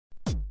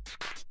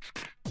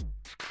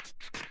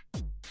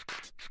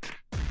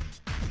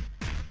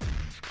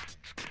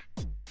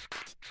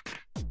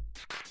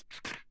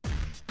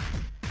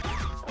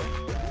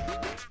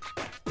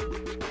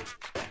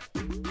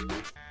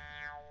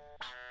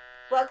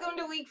Welcome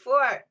to week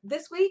 4.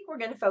 This week, we're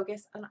going to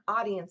focus on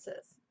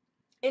audiences.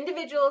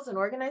 Individuals and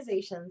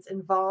organizations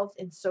involved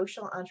in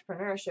social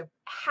entrepreneurship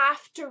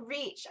have to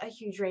reach a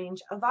huge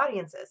range of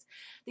audiences.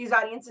 These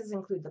audiences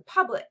include the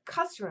public,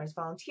 customers,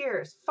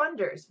 volunteers,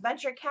 funders,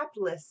 venture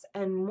capitalists,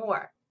 and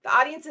more. The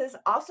audiences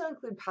also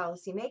include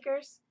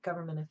policymakers,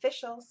 government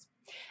officials,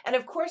 and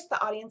of course,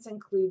 the audience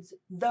includes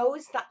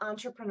those the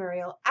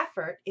entrepreneurial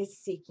effort is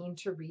seeking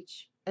to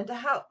reach and to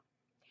help.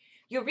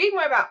 You'll read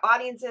more about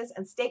audiences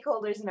and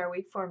stakeholders in our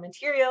week 4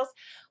 materials,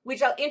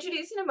 which I'll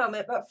introduce in a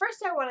moment. But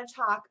first, I want to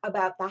talk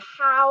about the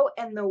how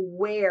and the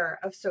where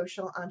of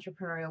social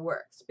entrepreneurial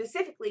work,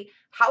 specifically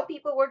how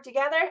people work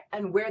together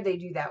and where they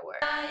do that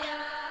work.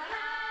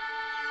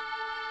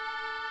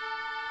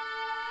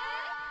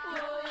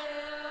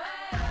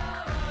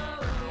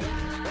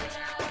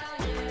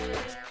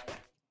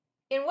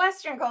 In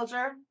Western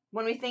culture,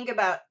 when we think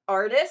about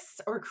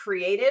artists or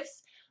creatives,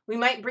 we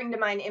might bring to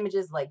mind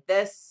images like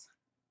this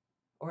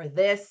or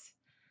this.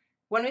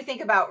 When we think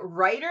about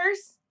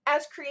writers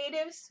as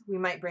creatives, we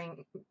might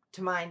bring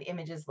to mind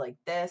images like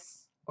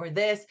this or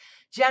this.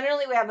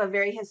 Generally, we have a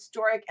very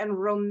historic and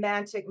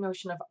romantic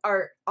notion of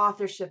art,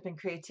 authorship, and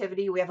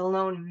creativity. We have a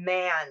lone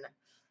man.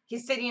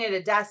 He's sitting at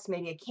a desk,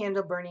 maybe a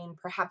candle burning,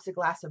 perhaps a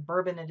glass of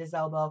bourbon at his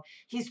elbow.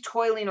 He's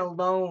toiling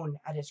alone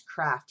at his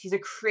craft. He's a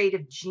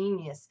creative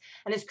genius,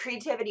 and his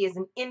creativity is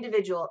an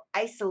individual,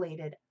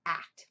 isolated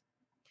act.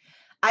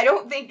 I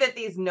don't think that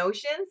these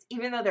notions,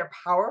 even though they're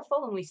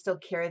powerful and we still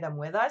carry them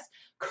with us,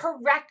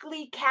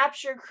 correctly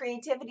capture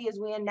creativity as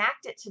we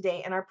enact it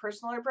today in our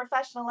personal or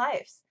professional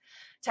lives.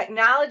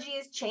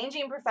 Technologies,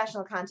 changing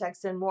professional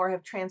contexts, and more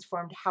have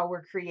transformed how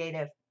we're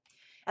creative.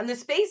 And the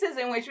spaces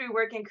in which we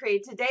work and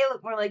create today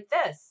look more like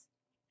this,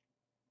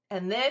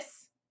 and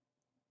this,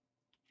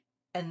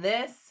 and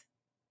this,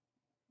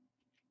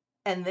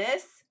 and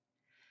this,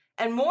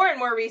 and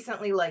more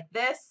recently like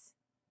this.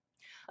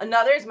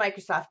 Another is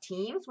Microsoft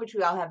Teams, which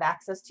we all have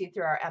access to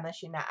through our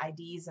MSU.NET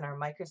IDs and our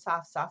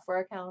Microsoft software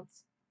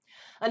accounts.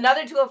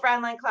 Another tool for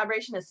online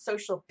collaboration is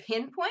Social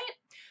Pinpoint,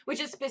 which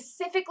is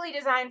specifically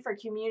designed for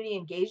community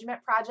engagement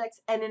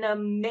projects and an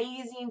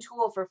amazing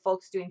tool for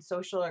folks doing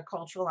social or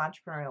cultural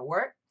entrepreneurial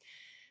work.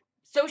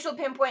 Social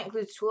Pinpoint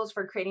includes tools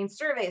for creating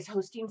surveys,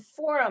 hosting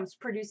forums,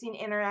 producing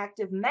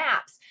interactive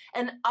maps,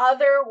 and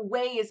other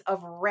ways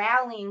of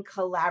rallying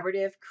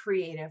collaborative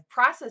creative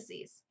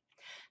processes.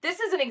 This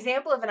is an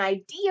example of an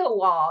idea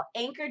wall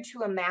anchored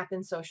to a map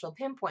in Social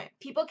Pinpoint.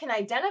 People can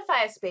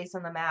identify a space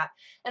on the map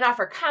and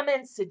offer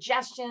comments,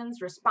 suggestions,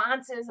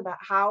 responses about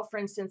how, for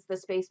instance, the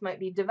space might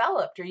be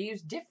developed or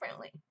used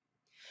differently.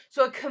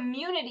 So a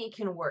community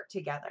can work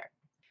together.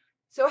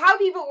 So how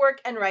people work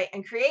and write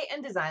and create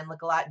and design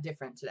look a lot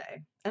different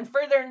today. And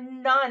further,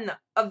 none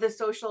of the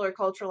social or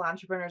cultural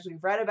entrepreneurs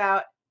we've read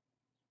about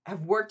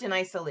have worked in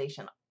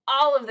isolation.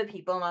 All of the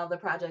people and all of the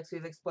projects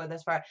we've explored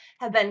thus far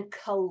have been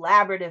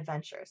collaborative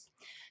ventures.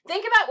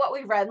 Think about what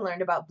we've read and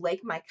learned about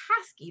Blake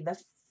Mycoskie,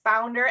 the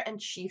founder and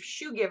chief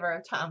shoe giver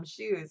of Tom's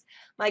Shoes.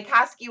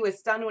 Mycoskie was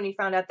stunned when he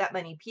found out that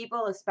many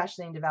people,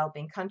 especially in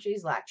developing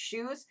countries, lacked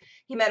shoes.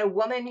 He met a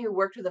woman who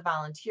worked with a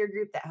volunteer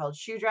group that held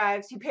shoe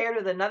drives. He paired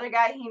with another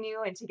guy he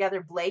knew, and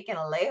together Blake and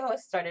Alejo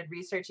started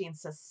researching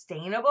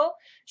sustainable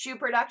shoe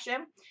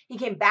production. He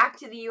came back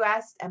to the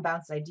U.S. and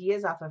bounced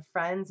ideas off of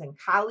friends and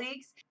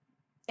colleagues.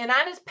 And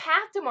on his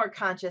path to more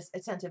conscious,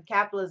 attentive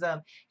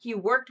capitalism, he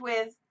worked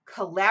with,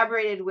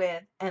 collaborated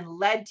with, and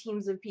led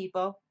teams of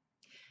people.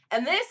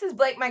 And this is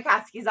Blake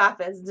Mycoskie's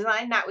office,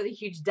 designed not with a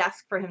huge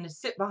desk for him to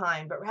sit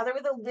behind, but rather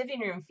with a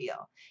living room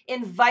feel,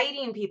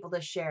 inviting people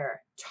to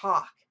share,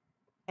 talk,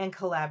 and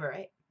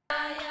collaborate.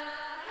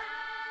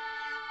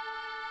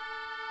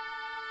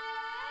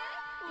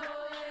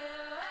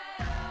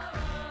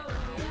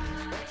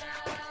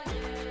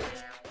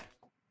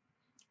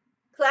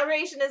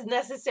 Collaboration is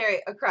necessary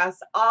across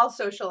all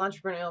social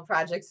entrepreneurial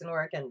projects and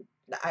work, and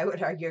I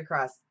would argue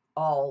across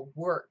all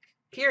work,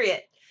 period.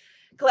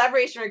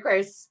 Collaboration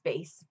requires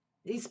space.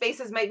 These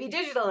spaces might be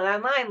digital and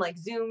online, like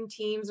Zoom,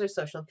 Teams, or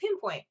Social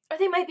Pinpoint, or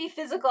they might be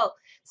physical,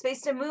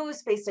 space to move,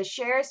 space to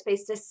share,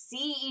 space to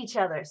see each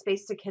other,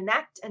 space to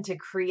connect and to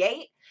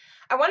create.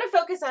 I want to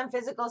focus on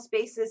physical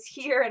spaces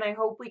here, and I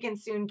hope we can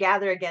soon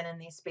gather again in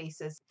these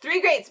spaces. 3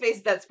 great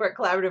spaces that support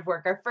collaborative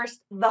work are first,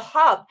 the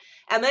Hub,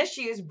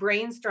 MSU's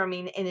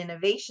brainstorming and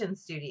innovation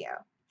studio.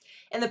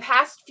 In the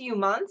past few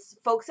months,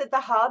 folks at the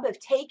Hub have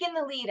taken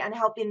the lead on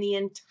helping the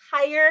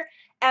entire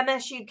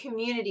MSU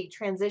community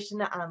transition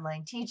to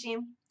online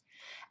teaching.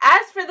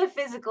 As for the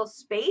physical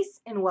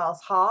space in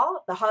Wells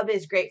Hall, the Hub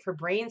is great for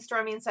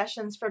brainstorming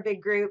sessions for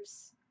big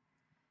groups,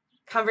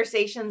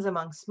 conversations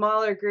among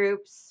smaller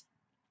groups,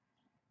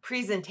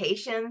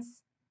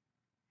 presentations.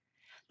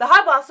 The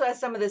Hub also has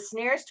some of the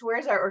Snares to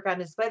Wares artwork on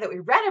display that we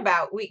read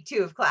about week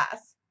 2 of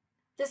class.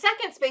 The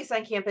second space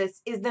on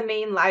campus is the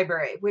main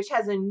library, which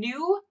has a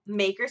new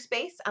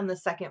makerspace on the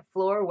 2nd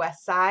floor,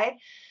 west side.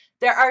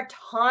 There are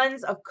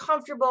tons of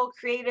comfortable,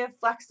 creative,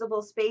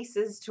 flexible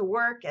spaces to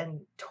work and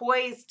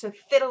toys to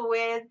fiddle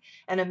with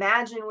and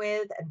imagine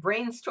with and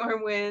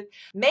brainstorm with.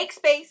 Make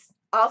space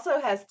also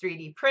has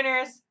 3D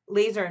printers,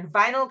 laser and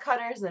vinyl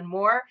cutters, and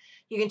more.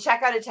 You can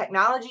check out a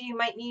technology you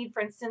might need,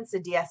 for instance, a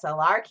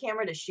DSLR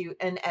camera to shoot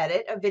and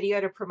edit a video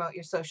to promote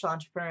your social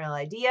entrepreneurial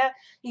idea.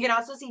 You can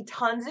also see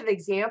tons of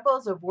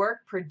examples of work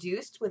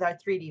produced with our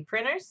 3D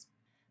printers.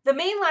 The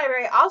main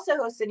library also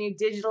hosts a new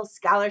digital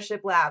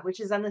scholarship lab, which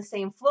is on the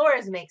same floor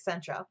as Make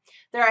Central.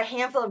 There are a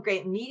handful of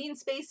great meeting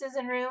spaces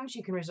and rooms.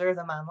 You can reserve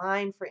them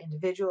online for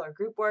individual or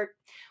group work.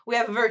 We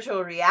have a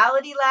virtual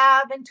reality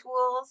lab and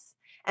tools,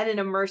 and an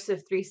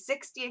immersive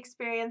 360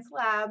 experience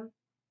lab.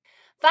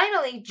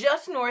 Finally,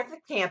 just north of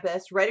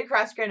campus, right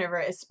across Grand River,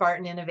 is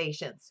Spartan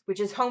Innovations, which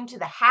is home to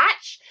the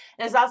Hatch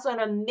and is also an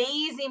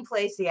amazing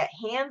place to get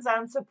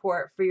hands-on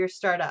support for your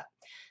startup.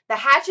 The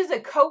Hatch is a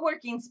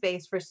co-working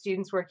space for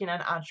students working on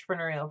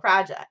entrepreneurial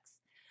projects.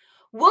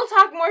 We'll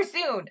talk more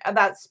soon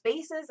about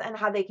spaces and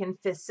how they can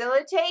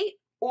facilitate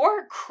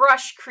or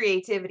crush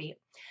creativity.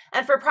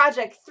 And for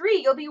Project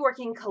 3, you'll be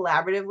working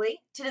collaboratively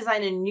to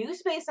design a new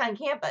space on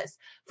campus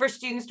for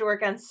students to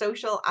work on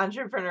social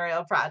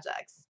entrepreneurial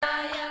projects.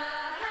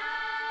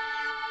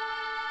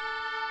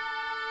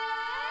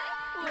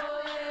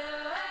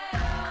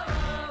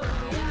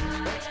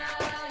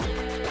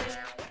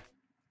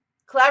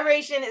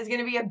 Collaboration is going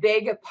to be a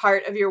big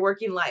part of your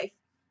working life.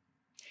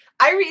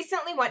 I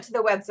recently went to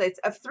the websites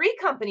of 3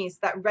 companies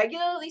that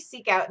regularly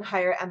seek out and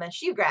hire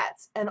MSU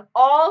grads, and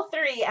all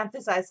 3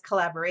 emphasize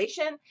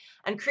collaboration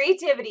and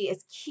creativity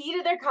is key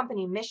to their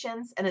company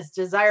missions and is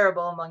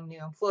desirable among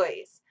new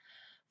employees.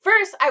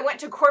 First, I went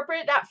to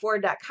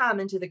corporate.ford.com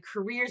into the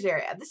careers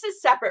area. This is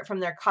separate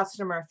from their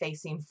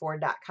customer-facing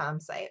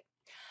Ford.com site.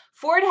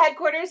 Ford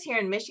headquarters here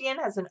in Michigan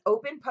has an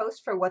open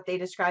post for what they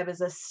describe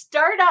as a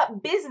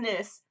startup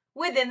business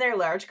within their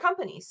large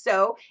company.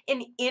 So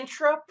an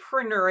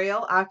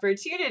intrapreneurial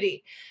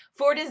opportunity.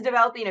 Ford is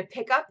developing a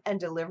pickup and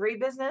delivery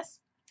business.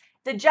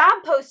 The job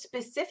post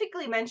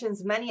specifically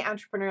mentions many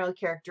entrepreneurial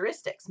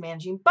characteristics,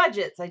 managing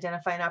budgets,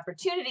 identifying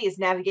opportunities,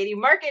 navigating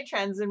market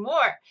trends, and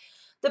more.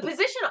 The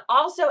position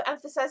also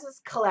emphasizes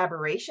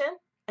collaboration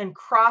and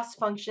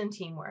cross-function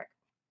teamwork.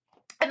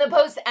 And the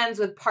post ends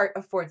with part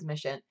of Ford's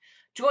mission.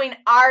 Join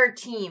our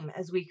team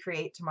as we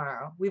create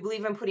tomorrow. We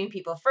believe in putting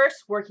people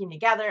first, working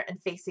together,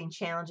 and facing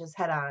challenges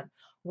head on.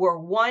 We're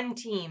one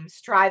team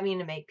striving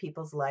to make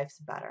people's lives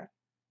better.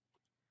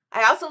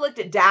 I also looked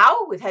at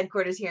Dow with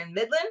headquarters here in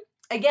Midland.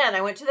 Again,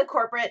 I went to the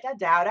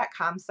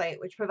corporate.dow.com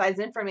site, which provides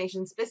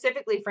information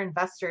specifically for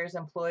investors,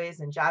 employees,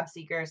 and job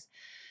seekers.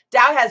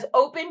 Dow has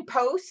open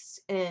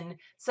posts in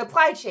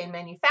supply chain,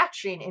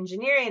 manufacturing,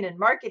 engineering, and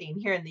marketing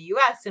here in the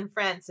US, in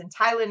France, in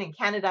Thailand, in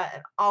Canada,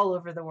 and all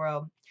over the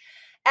world.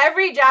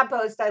 Every job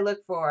post I look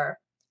for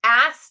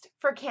asked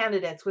for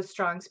candidates with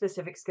strong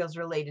specific skills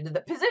related to the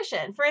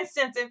position. For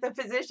instance, if the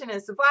position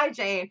is supply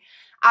chain,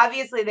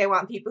 obviously they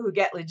want people who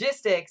get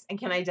logistics and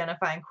can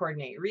identify and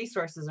coordinate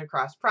resources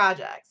across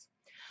projects.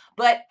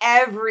 But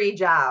every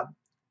job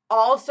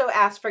also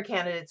asks for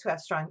candidates who have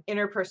strong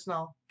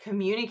interpersonal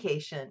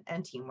communication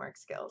and teamwork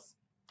skills.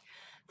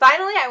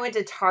 Finally, I went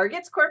to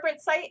Target's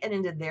corporate site and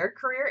into their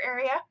career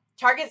area.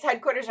 Target's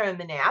headquarters are in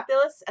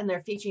Minneapolis, and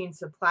they're featuring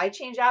supply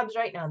chain jobs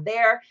right now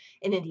there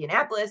in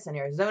Indianapolis and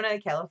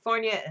Arizona,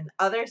 California, and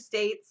other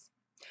states.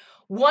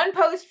 One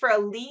post for a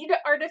lead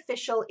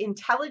artificial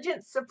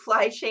intelligence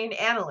supply chain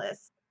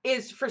analyst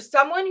is for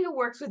someone who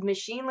works with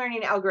machine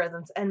learning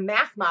algorithms and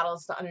math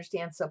models to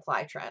understand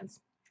supply trends.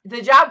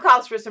 The job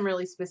calls for some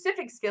really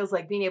specific skills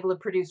like being able to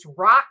produce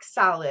rock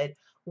solid,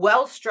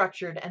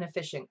 well-structured, and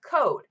efficient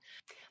code.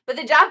 But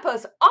the job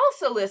post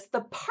also lists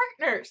the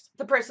partners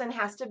the person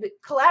has to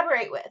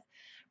collaborate with,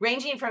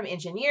 ranging from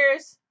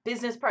engineers,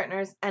 business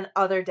partners, and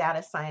other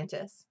data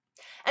scientists.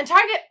 And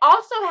Target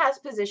also has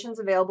positions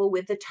available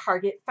with the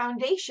Target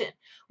Foundation,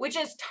 which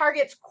is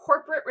Target's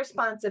corporate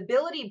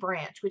responsibility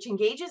branch, which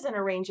engages in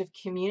a range of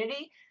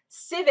community,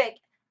 civic,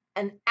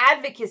 and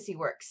advocacy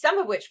work, some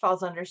of which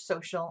falls under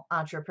social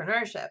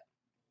entrepreneurship.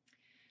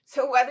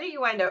 So whether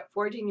you wind up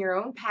forging your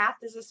own path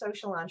as a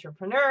social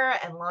entrepreneur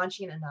and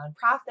launching a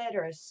nonprofit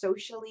or a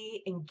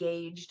socially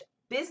engaged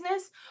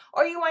business,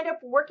 or you wind up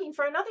working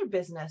for another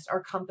business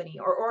or company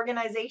or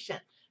organization,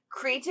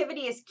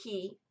 creativity is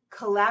key,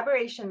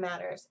 collaboration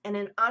matters, and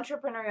an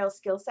entrepreneurial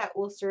skill set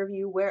will serve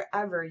you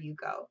wherever you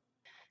go.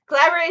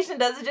 Collaboration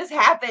doesn't just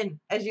happen,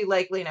 as you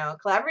likely know.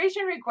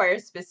 Collaboration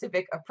requires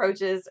specific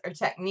approaches or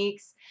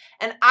techniques,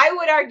 and I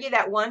would argue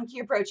that one key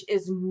approach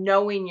is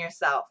knowing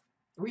yourself.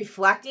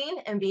 Reflecting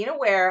and being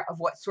aware of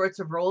what sorts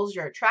of roles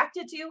you're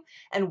attracted to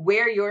and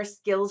where your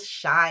skills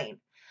shine.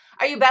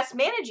 Are you best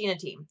managing a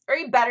team? Or are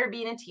you better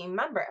being a team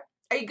member?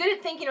 Are you good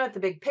at thinking about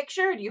the big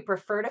picture? Do you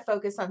prefer to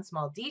focus on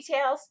small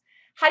details?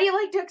 How do you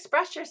like to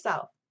express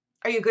yourself?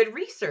 Are you a good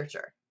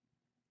researcher?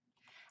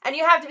 And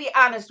you have to be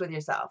honest with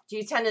yourself. Do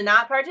you tend to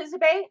not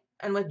participate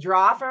and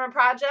withdraw from a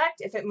project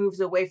if it moves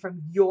away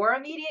from your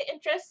immediate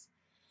interests?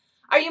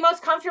 Are you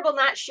most comfortable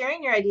not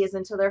sharing your ideas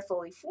until they're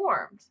fully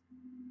formed?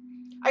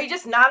 Are you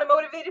just not a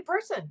motivated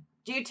person?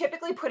 Do you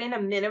typically put in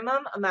a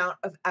minimum amount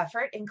of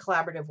effort in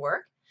collaborative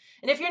work?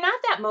 And if you're not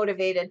that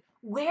motivated,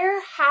 where,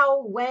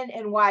 how, when,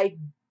 and why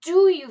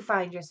do you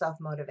find yourself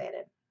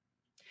motivated?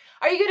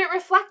 Are you good at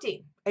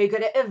reflecting? Are you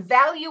good at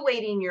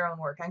evaluating your own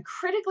work and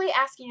critically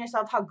asking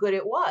yourself how good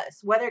it was,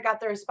 whether it got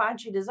the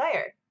response you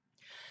desired?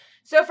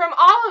 So from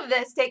all of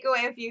this, take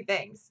away a few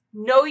things.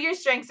 Know your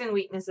strengths and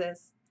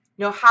weaknesses.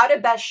 Know how to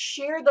best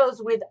share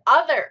those with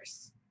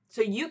others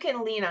so you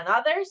can lean on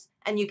others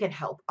and you can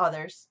help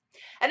others.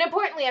 And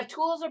importantly, have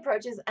tools,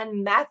 approaches,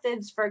 and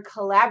methods for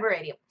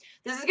collaborating.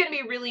 This is going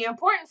to be really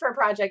important for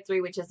Project 3,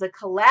 which is a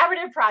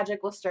collaborative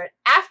project. Will start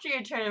after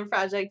your turn in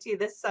Project 2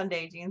 this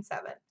Sunday, June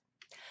 7th.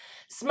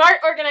 Smart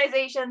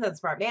organizations and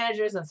smart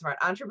managers and smart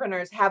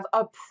entrepreneurs have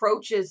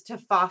approaches to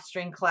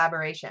fostering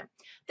collaboration.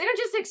 They don't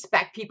just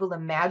expect people to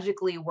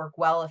magically work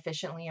well,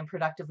 efficiently, and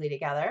productively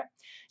together.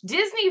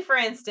 Disney, for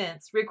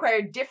instance,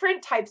 required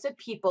different types of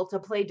people to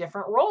play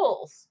different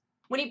roles.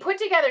 When he put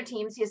together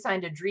teams, he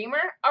assigned a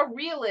dreamer, a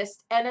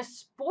realist, and a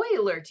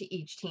spoiler to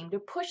each team to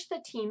push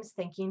the team's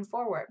thinking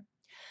forward.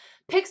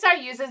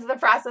 Pixar uses the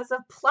process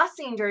of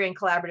plussing during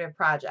collaborative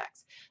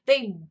projects.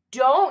 They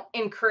don't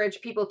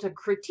encourage people to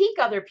critique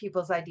other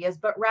people's ideas,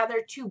 but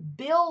rather to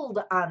build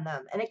on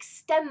them and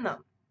extend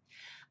them.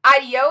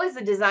 IDEO is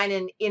a design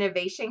and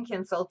innovation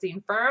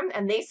consulting firm,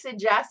 and they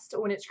suggest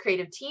when its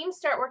creative teams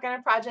start working on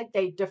a project,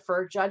 they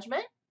defer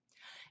judgment,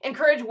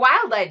 encourage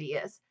wild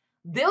ideas,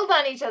 build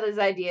on each other's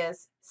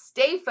ideas,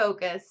 stay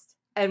focused,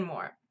 and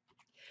more.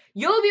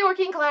 You'll be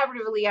working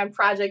collaboratively on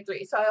Project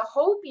 3, so I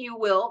hope you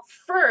will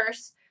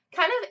first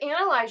kind of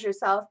analyze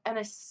yourself and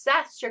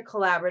assess your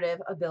collaborative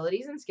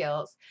abilities and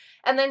skills.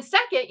 And then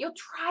second, you'll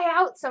try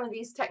out some of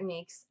these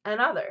techniques and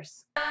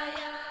others.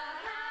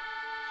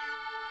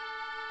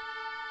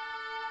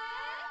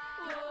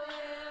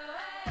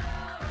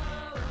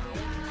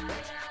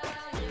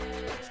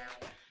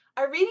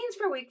 Our readings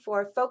for week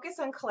 4 focus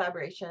on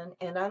collaboration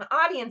and on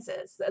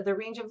audiences, the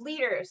range of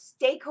leaders,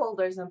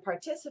 stakeholders, and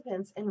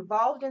participants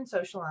involved in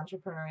social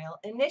entrepreneurial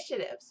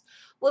initiatives.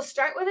 We'll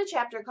start with a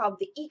chapter called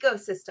The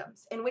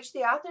Ecosystems, in which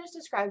the authors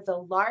describe the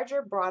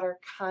larger, broader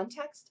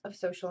context of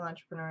social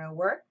entrepreneurial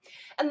work.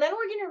 And then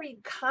we're going to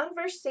read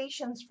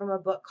conversations from a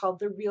book called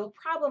The Real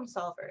Problem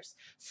Solvers,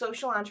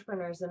 Social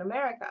Entrepreneurs in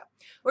America.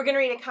 We're going to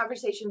read a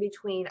conversation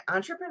between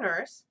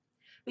entrepreneurs,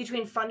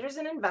 between funders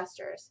and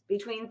investors,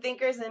 between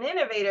thinkers and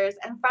innovators,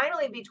 and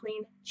finally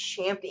between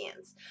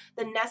champions,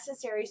 the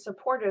necessary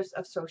supporters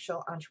of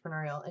social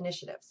entrepreneurial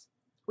initiatives.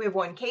 We have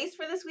one case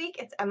for this week.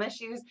 It's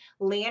MSU's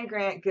land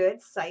grant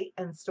goods site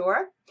and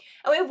store.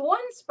 And we have one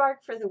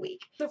spark for the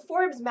week. The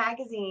Forbes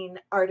magazine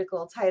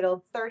article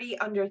titled 30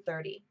 Under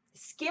 30.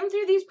 Skim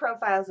through these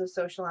profiles of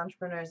social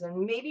entrepreneurs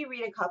and maybe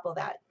read a couple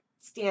that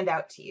stand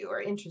out to you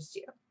or interest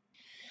you.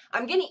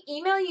 I'm going to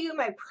email you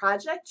my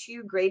Project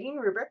 2 grading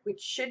rubric,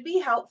 which should be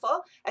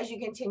helpful as you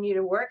continue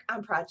to work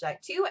on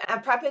Project 2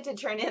 and prep it to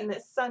turn in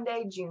this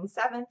Sunday, June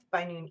 7th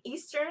by noon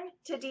Eastern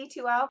to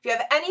D2L. If you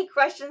have any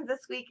questions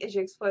this week as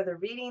you explore the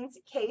readings,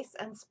 case,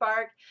 and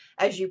spark,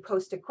 as you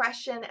post a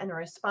question and a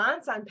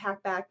response on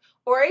Packback,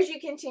 or as you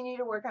continue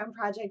to work on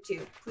Project 2,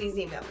 please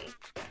email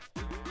me.